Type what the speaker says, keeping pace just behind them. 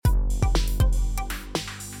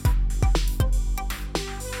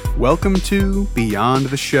Welcome to Beyond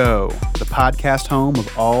the Show, the podcast home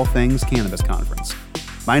of all things Cannabis Conference.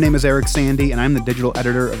 My name is Eric Sandy, and I'm the digital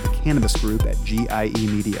editor of the Cannabis Group at GIE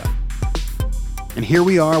Media. And here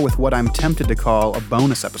we are with what I'm tempted to call a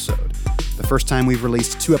bonus episode, the first time we've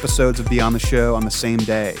released 2 episodes of Beyond the Show on the same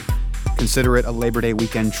day. Consider it a Labor Day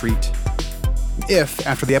weekend treat. If,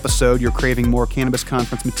 after the episode, you're craving more Cannabis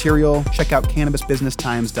Conference material, check out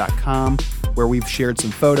cannabisbusinesstimes.com, where we've shared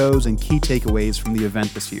some photos and key takeaways from the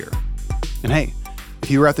event this year. And hey,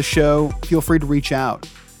 if you were at the show, feel free to reach out.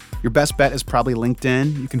 Your best bet is probably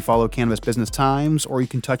LinkedIn. You can follow Cannabis Business Times, or you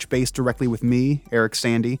can touch base directly with me, Eric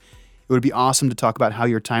Sandy. It would be awesome to talk about how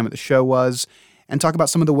your time at the show was, and talk about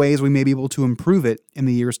some of the ways we may be able to improve it in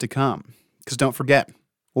the years to come. Because don't forget,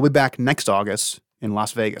 we'll be back next August in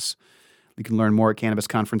Las Vegas. You can learn more at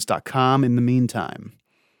cannabisconference.com in the meantime.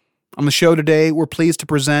 On the show today, we're pleased to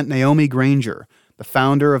present Naomi Granger, the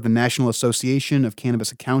founder of the National Association of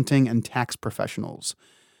Cannabis Accounting and Tax Professionals.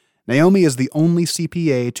 Naomi is the only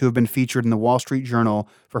CPA to have been featured in the Wall Street Journal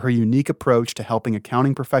for her unique approach to helping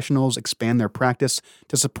accounting professionals expand their practice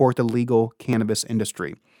to support the legal cannabis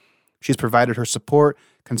industry. She's provided her support,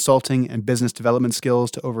 consulting, and business development skills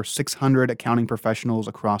to over 600 accounting professionals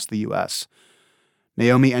across the U.S.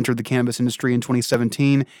 Naomi entered the cannabis industry in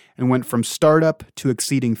 2017 and went from startup to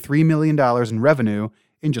exceeding $3 million in revenue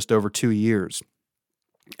in just over 2 years.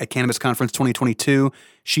 At Cannabis Conference 2022,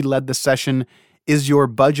 she led the session, "Is Your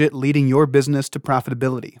Budget Leading Your Business to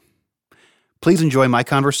Profitability?" Please enjoy my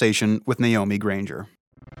conversation with Naomi Granger.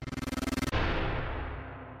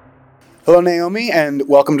 Hello, Naomi, and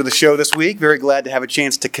welcome to the show this week. Very glad to have a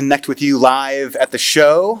chance to connect with you live at the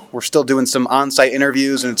show. We're still doing some on-site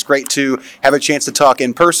interviews, and it's great to have a chance to talk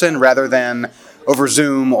in person rather than over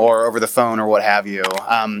Zoom or over the phone or what have you.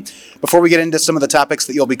 Before we get into some of the topics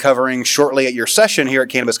that you'll be covering shortly at your session here at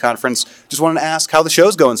Cannabis Conference, just wanted to ask how the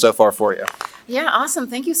show's going so far for you. Yeah, awesome.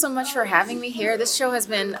 Thank you so much for having me here. This show has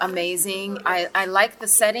been amazing. I like the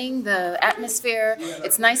setting, the atmosphere.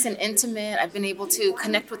 It's nice and intimate. I've been able to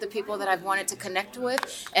connect with the people that I've wanted to connect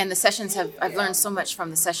with, and the sessions I've learned so much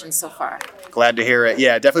from the sessions so far. Glad to hear it.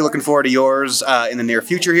 Yeah, definitely looking forward to yours in the near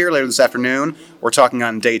future here later this afternoon. We're talking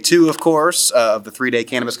on day 2, of course, of the 3-day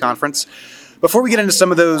Cannabis Conference. Before we get into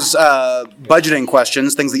some of those budgeting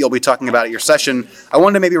questions, things that you'll be talking about at your session, I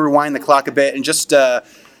wanted to maybe rewind the clock a bit and just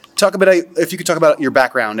talk about, if you could talk about your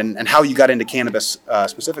background and how you got into cannabis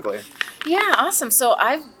specifically. Yeah, awesome. So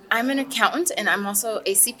I'm an accountant, and I'm also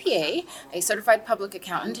a CPA, a certified public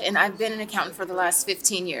accountant, and I've been an accountant for the last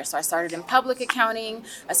 15 years. So I started in public accounting,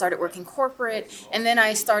 I started working corporate, and then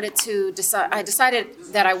I decided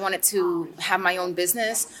that I wanted to have my own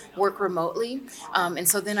business, work remotely, and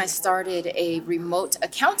so then I started a remote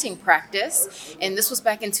accounting practice, and this was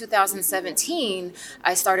back in 2017.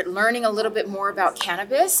 I started learning a little bit more about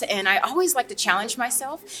cannabis, and I always like to challenge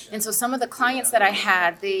myself, and so some of the clients that I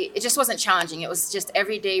had, it just wasn't challenging. It was just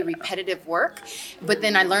everyday repetitive work. But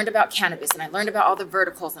then I learned about cannabis, and I learned about all the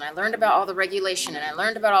verticals, and I learned about all the regulation, and I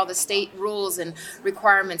learned about all the state rules and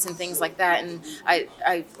requirements and things like that. And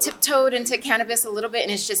I tiptoed into cannabis a little bit,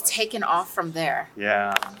 and it's just taken off from there.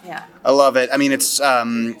 Yeah. I love it. I mean, it's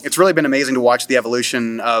really been amazing to watch the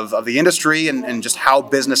evolution of the industry and just how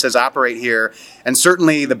businesses operate here. And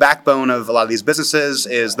certainly the backbone of a lot of these businesses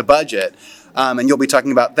is the budget. And you'll be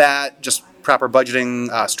talking about that, just proper budgeting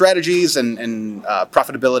strategies and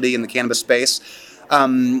profitability in the cannabis space.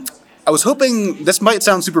 I was hoping, this might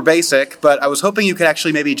sound super basic, but I was hoping you could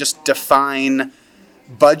actually maybe just define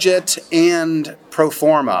budget and pro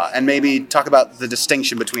forma and maybe talk about the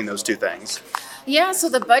distinction between those two things. Yeah, so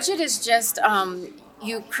the budget is just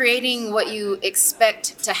you creating what you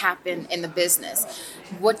expect to happen in the business.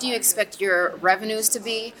 What do you expect your revenues to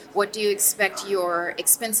be? What do you expect your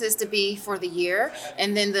expenses to be for the year?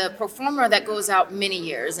 And then the pro forma that goes out many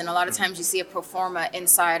years. And a lot of times you see a pro forma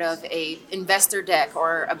inside of a investor deck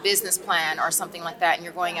or a business plan or something like that, and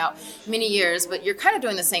you're going out many years, but you're kind of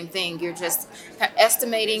doing the same thing. You're just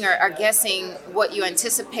estimating or guessing what you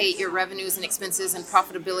anticipate your revenues and expenses and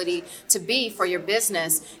profitability to be for your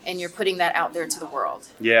business, and you're putting that out there to the world.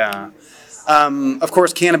 Yeah. Of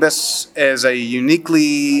course, cannabis is a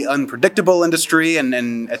uniquely unpredictable industry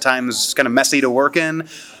and at times kind of messy to work in.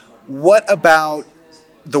 What about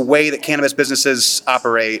the way that cannabis businesses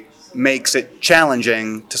operate makes it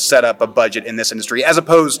challenging to set up a budget in this industry as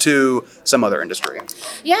opposed to some other industry?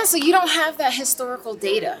 Yeah, so you don't have that historical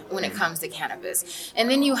data when it comes to cannabis. And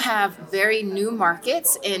then you have very new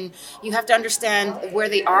markets, and you have to understand where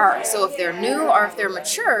they are. So if they're new or if they're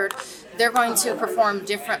matured, they're going to perform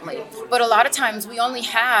differently. But a lot of times we only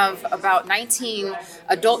have about 19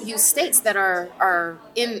 adult use states that are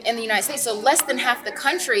in the United States. So less than half the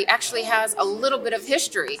country actually has a little bit of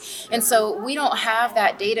history. And so we don't have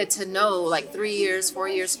that data to know, like 3 years, 4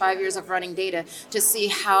 years, 5 years of running data to see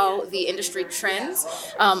how the industry trends.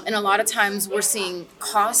 And a lot of times we're seeing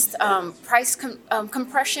price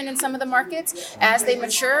compression in some of the markets as they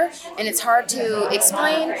mature, and it's hard to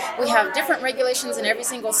explain. We have different regulations in every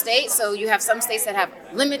single state. So you have some states that have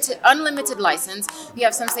unlimited license. You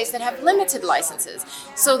have some states that have limited licenses.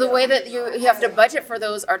 So the way that you have to budget for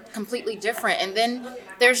those are completely different. And then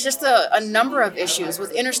there's just a number of issues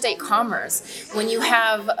with interstate commerce. When you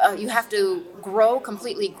have to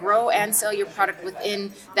completely grow and sell your product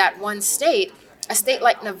within that one state. A state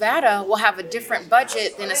like Nevada will have a different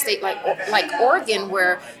budget than a state like Oregon,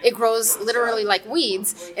 where it grows literally like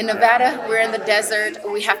weeds. In Nevada, we're in the desert.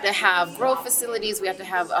 We have to have grow facilities. We have to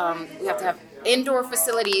have indoor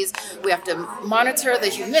facilities. We have to monitor the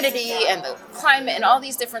humidity and the climate and all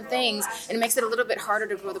these different things. And it makes it a little bit harder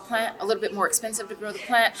to grow the plant, a little bit more expensive to grow the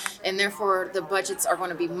plant, and therefore the budgets are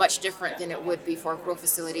going to be much different than it would be for a grow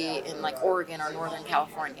facility in like Oregon or Northern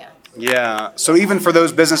California. Yeah. So even for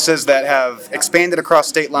those businesses that have expanded across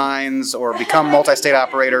state lines or become multi-state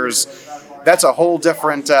operators, that's a whole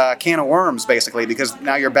different can of worms, basically, because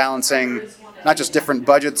now you're balancing not just different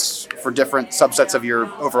budgets for different subsets of your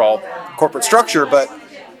overall corporate structure, but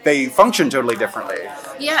they function totally differently.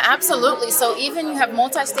 Yeah, absolutely. So even you have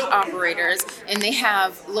multi-state operators and they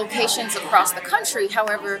have locations across the country.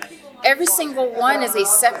 However, every single one is a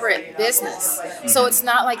separate business. So it's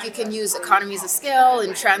not like you can use economies of scale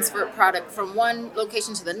and transfer product from one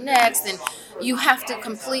location to the next. And you have to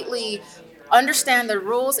completely understand the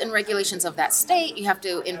rules and regulations of that state. You have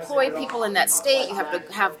to employ people in that state. You have to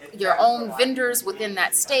have your own vendors within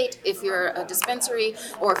that state. If you're a dispensary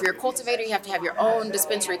or if you're a cultivator, you have to have your own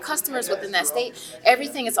dispensary customers within that state.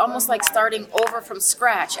 Everything is almost like starting over from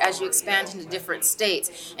scratch as you expand into different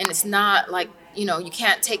states. And it's not like, you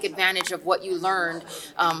can't take advantage of what you learned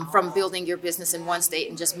from building your business in one state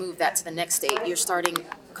and just move that to the next state. You're starting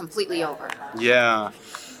completely over. Yeah.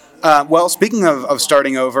 Well, speaking of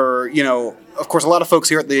starting over, of course, a lot of folks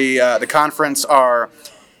here at the conference are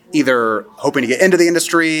either hoping to get into the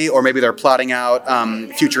industry or maybe they're plotting out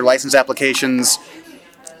future license applications.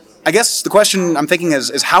 I guess the question I'm thinking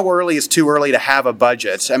is how early is too early to have a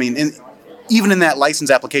budget? I mean, even in that license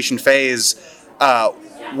application phase,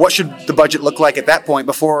 what should the budget look like at that point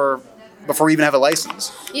before you even have a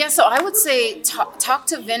license? Yeah, so I would say talk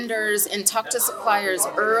to vendors and talk to suppliers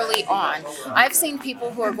early on. I've seen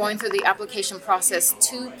people who are going through the application process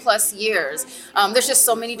 2+ years. There's just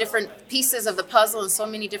so many different pieces of the puzzle and so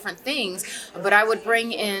many different things, but I would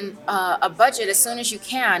bring in a budget as soon as you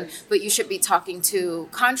can, but you should be talking to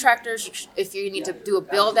contractors. If you need to do a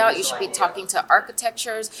build out, you should be talking to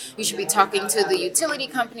architectures. You should be talking to the utility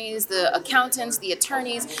companies, the accountants, the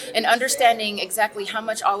attorneys, and understanding exactly how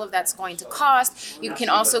much all of that's going to cost. You can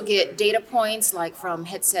also get data points like from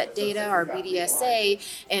Headset Data or BDSA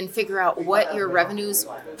and figure out what your revenues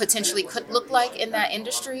potentially could look like in that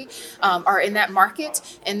industry or in that market.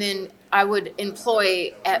 And then I would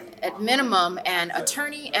employ at minimum an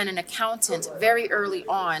attorney and an accountant very early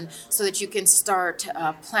on so that you can start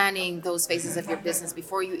planning those phases of your business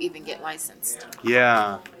before you even get licensed.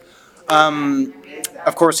 Yeah.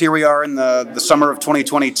 Of course, here we are in the summer of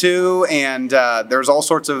 2022, and there's all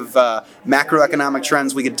sorts of macroeconomic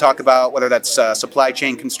trends we could talk about, whether that's supply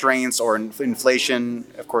chain constraints or inflation.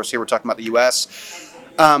 Of course, here we're talking about the U.S.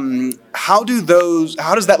 How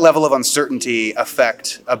does that level of uncertainty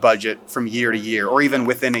affect a budget from year to year or even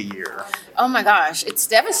within a year? Oh my gosh, it's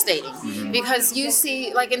devastating because you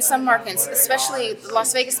see, like in some markets, especially the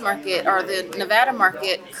Las Vegas market or the Nevada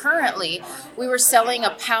market, currently we were selling a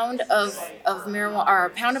pound of marijuana or a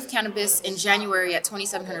pound of cannabis in January at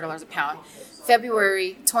 $2,700 a pound,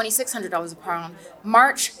 February $2,600 a pound,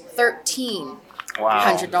 March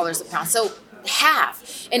 $1,300 a pound. So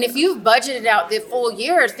half. And if you've budgeted out the full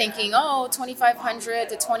year thinking, $2,500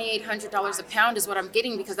 to $2,800 a pound is what I'm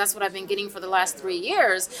getting because that's what I've been getting for the last 3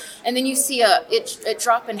 years, and then you see it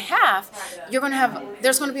drop in half, you're going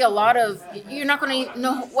to be a lot of, you're not going to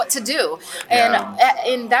know what to do.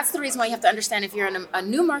 And that's the reason why you have to understand if you're in a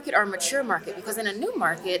new market or a mature market, because in a new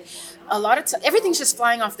market, a lot of everything's just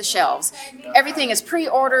flying off the shelves. Everything is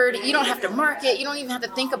pre-ordered. You don't have to market. You don't even have to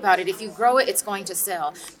think about it. If you grow it, it's going to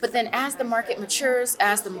sell. But then as the market market matures,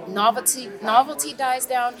 as the novelty dies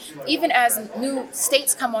down, even as new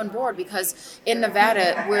states come on board, because in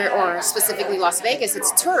Nevada, or specifically Las Vegas,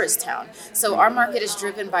 it's tourist town. So our market is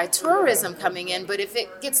driven by tourism coming in, but if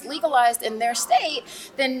it gets legalized in their state,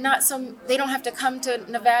 then they don't have to come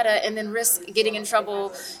to Nevada and then risk getting in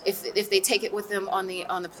trouble if they take it with them on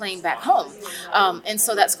the plane back home. And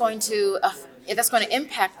so that's going to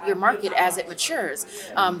impact your market as it matures.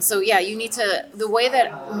 You need to, the way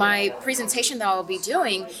that my presentation that I'll be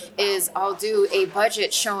doing is I'll do a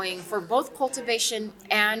budget showing for both cultivation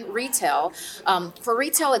and retail. For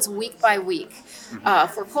retail, it's week by week.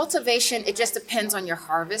 For cultivation, it just depends on your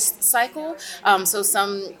harvest cycle. So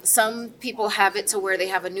some people have it to where they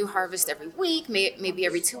have a new harvest every week, maybe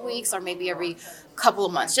every 2 weeks, or maybe every couple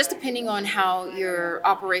of months, just depending on how your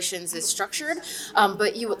operations is structured.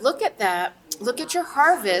 But you would look at your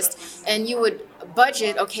harvest, and you would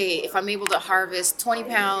budget, okay, if I'm able to harvest 20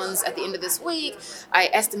 pounds at the end of this week, I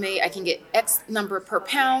estimate I can get X number per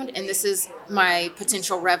pound, and this is my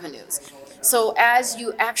potential revenues. So as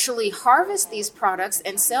you actually harvest these products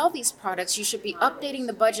and sell these products, you should be updating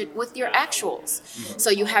the budget with your actuals. So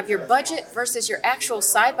you have your budget versus your actual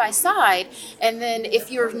side by side. And then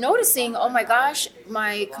if you're noticing, oh my gosh,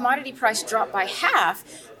 my commodity price dropped by half,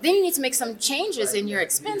 then you need to make some changes in your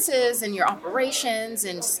expenses and your operations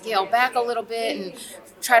and scale back a little bit and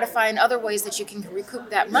try to find other ways that you can recoup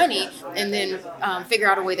that money, and then figure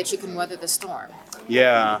out a way that you can weather the storm.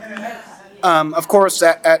 Yeah. Of course,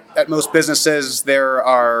 at most businesses, there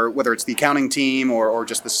are, whether it's the accounting team or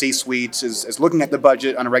just the C-suite is looking at the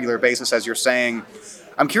budget on a regular basis, as you're saying.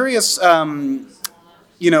 I'm curious, what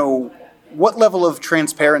level of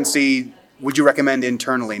transparency would you recommend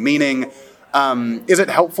internally? Meaning, is it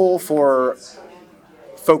helpful for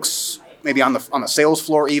folks maybe on the sales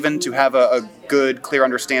floor even to have a good, clear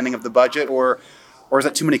understanding of the budget, or is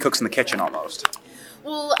it too many cooks in the kitchen almost?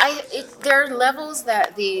 Well, there are levels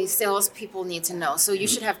that the salespeople need to know. So you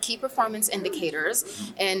should have key performance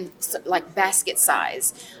indicators and like basket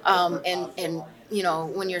size, and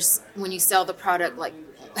when you sell the product, like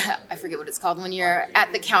I forget what it's called, when you're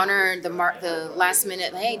at the counter, the last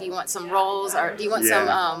minute, hey, do you want some rolls, or do you want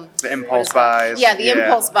some the impulse buys? Yeah, the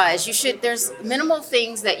impulse buys. There's minimal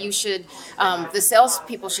things that you should, the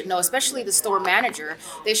salespeople should know, especially the store manager.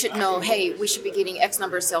 They should know, hey, we should be getting X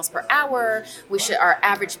number of sales per hour. Our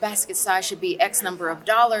average basket size should be X number of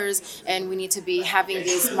dollars, and we need to be having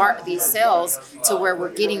these sales to where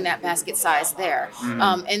we're getting that basket size there.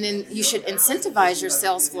 And then you should incentivize your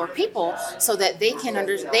sales floor people so that they can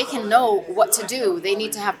know what to do. They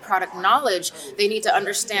need to have product knowledge. They need to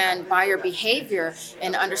understand buyer behavior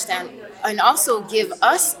and also give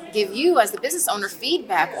you as the business owner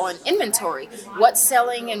feedback on inventory. What's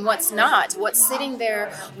selling and what's not. What's sitting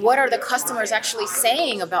there. What are the customers actually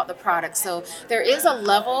saying about the product? So there is a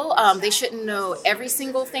level. They shouldn't know every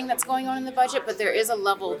single thing that's going on in the budget, but there is a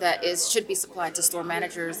level that should be supplied to store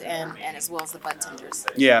managers and as well as the bud tenders.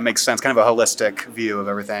 Yeah, it makes sense. Kind of a holistic view of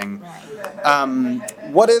everything. Right.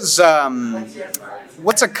 What's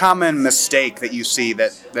a common mistake that you see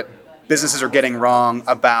that businesses are getting wrong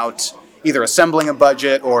about either assembling a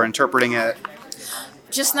budget or interpreting it?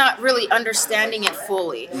 Just not really understanding it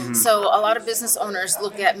fully. Mm-hmm. So a lot of business owners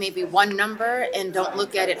look at maybe one number and don't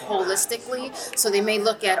look at it holistically. So they may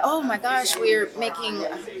look at, oh my gosh, we're making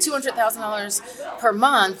 $200,000 per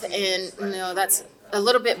month, and that's a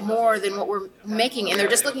little bit more than what we're making, and they're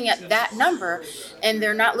just looking at that number, and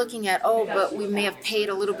they're not looking at, but we may have paid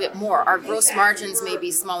a little bit more. Our gross margins may be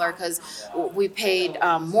smaller because we paid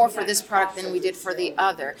more for this product than we did for the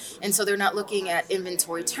other. And so they're not looking at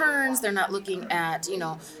inventory turns, they're not looking at,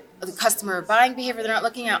 the customer buying behavior, they're not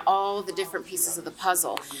looking at all the different pieces of the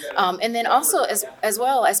puzzle. And then also as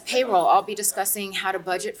well as payroll, I'll be discussing how to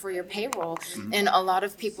budget for your payroll. Mm-hmm. And a lot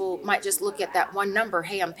of people might just look at that one number.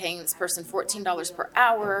 Hey, I'm paying this person $14 per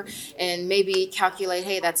hour, and maybe calculate,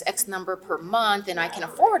 hey, that's X number per month and I can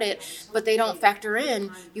afford it. But they don't factor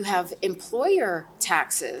in, you have employer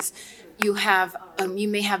taxes. You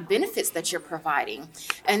may have benefits that you're providing,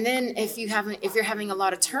 and then if you're having a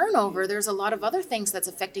lot of turnover, there's a lot of other things that's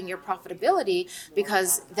affecting your profitability,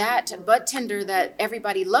 because that bud tender that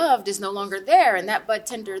everybody loved is no longer there, and that bud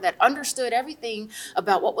tender that understood everything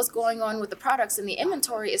about what was going on with the products and the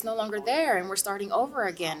inventory is no longer there, and we're starting over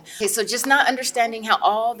again. Okay, so just not understanding how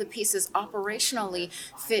all the pieces operationally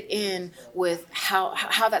fit in with how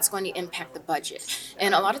that's going to impact the budget.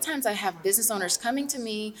 And a lot of times I have business owners coming to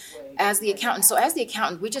me as the accountant. So as as the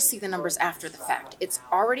accountant, we just see the numbers after the fact. It's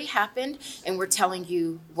already happened, and we're telling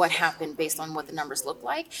you what happened based on what the numbers look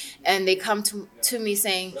like. And they come to me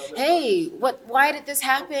saying, hey, why did this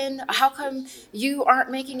happen? How come you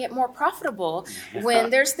aren't making it more profitable when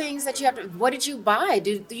there's things that you have to, what did you buy?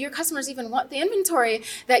 Do your customers even want the inventory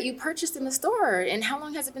that you purchased in the store? And how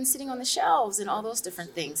long has it been sitting on the shelves and all those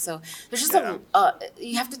different things? So there's just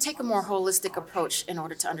you have to take a more holistic approach in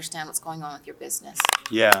order to understand what's going on with your business.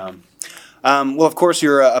 Yeah. Well, of course,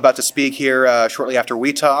 you're about to speak here shortly after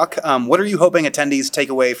we talk. What are you hoping attendees take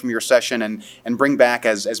away from your session and bring back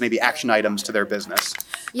as maybe action items to their business?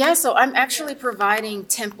 Yeah, so I'm actually providing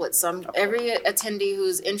templates. So every attendee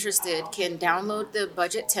who's interested can download the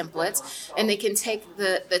budget templates, and they can take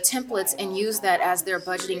the templates and use that as their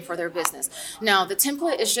budgeting for their business. Now, the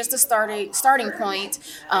template is just a starting point.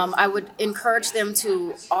 I would encourage them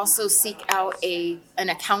to also seek out an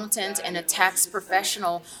accountant and a tax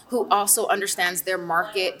professional who also understands their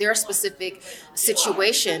market, their specific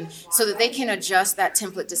situation, so that they can adjust that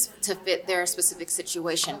template to fit their specific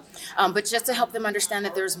situation. But just to help them understand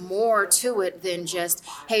that there's more to it than just,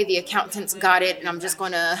 hey, the accountant's got it, and I'm just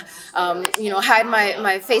going to, hide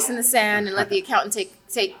my face in the sand and let the accountant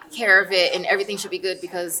take care of it, and everything should be good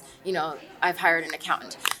because, I've hired an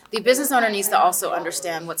accountant. The business owner needs to also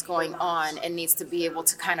understand what's going on and needs to be able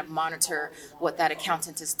to kind of monitor what that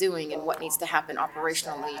accountant is doing and what needs to happen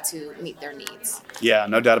operationally to meet their needs. Yeah,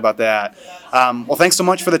 no doubt about that. Well, thanks so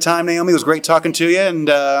much for the time, Naomi. It was great talking to you, and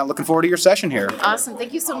looking forward to your session here. Awesome.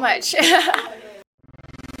 Thank you so much.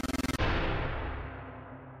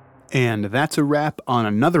 And that's a wrap on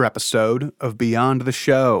another episode of Beyond the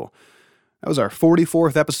Show. That was our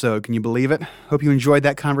 44th episode. Can you believe it? Hope you enjoyed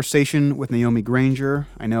that conversation with Naomi Granger.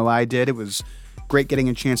 I know I did. It was great getting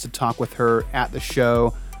a chance to talk with her at the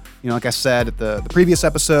show. Like I said at the previous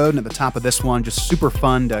episode and at the top of this one, just super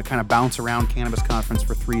fun to kind of bounce around Cannabis Conference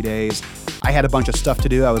for 3 days. I had a bunch of stuff to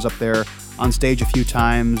do. I was up there on stage a few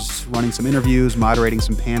times, running some interviews, moderating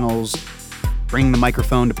some panels, bringing the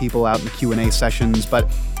microphone to people out in the Q&A sessions.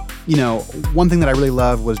 But one thing that I really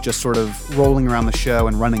loved was just sort of rolling around the show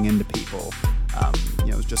and running into people.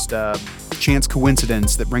 It was just a chance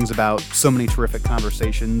coincidence that brings about so many terrific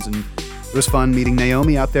conversations, and it was fun meeting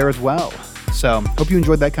Naomi out there as well. So, hope you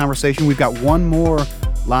enjoyed that conversation. We've got one more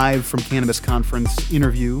live from Cannabis Conference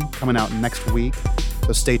interview coming out next week,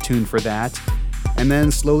 so stay tuned for that. And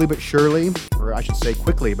then slowly but surely, or I should say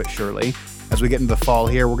quickly but surely, as we get into the fall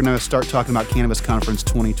here, we're going to start talking about Cannabis Conference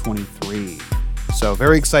 2023. So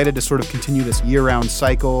very excited to sort of continue this year-round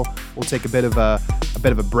cycle. We'll take a bit of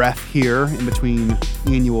a breath here in between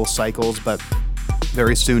annual cycles, but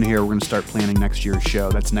very soon here we're going to start planning next year's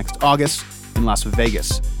show. That's next August in Las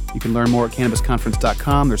Vegas. You can learn more at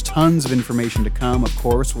cannabisconference.com. There's tons of information to come, of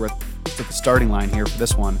course. We're at the starting line here for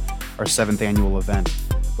this one, our 7th annual event.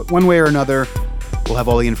 But one way or another, we'll have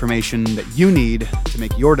all the information that you need to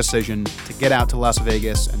make your decision to get out to Las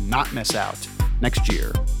Vegas and not miss out next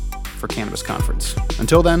year for Cannabis Conference.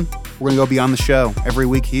 Until then, we're going to go beyond the show every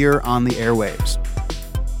week here on the airwaves.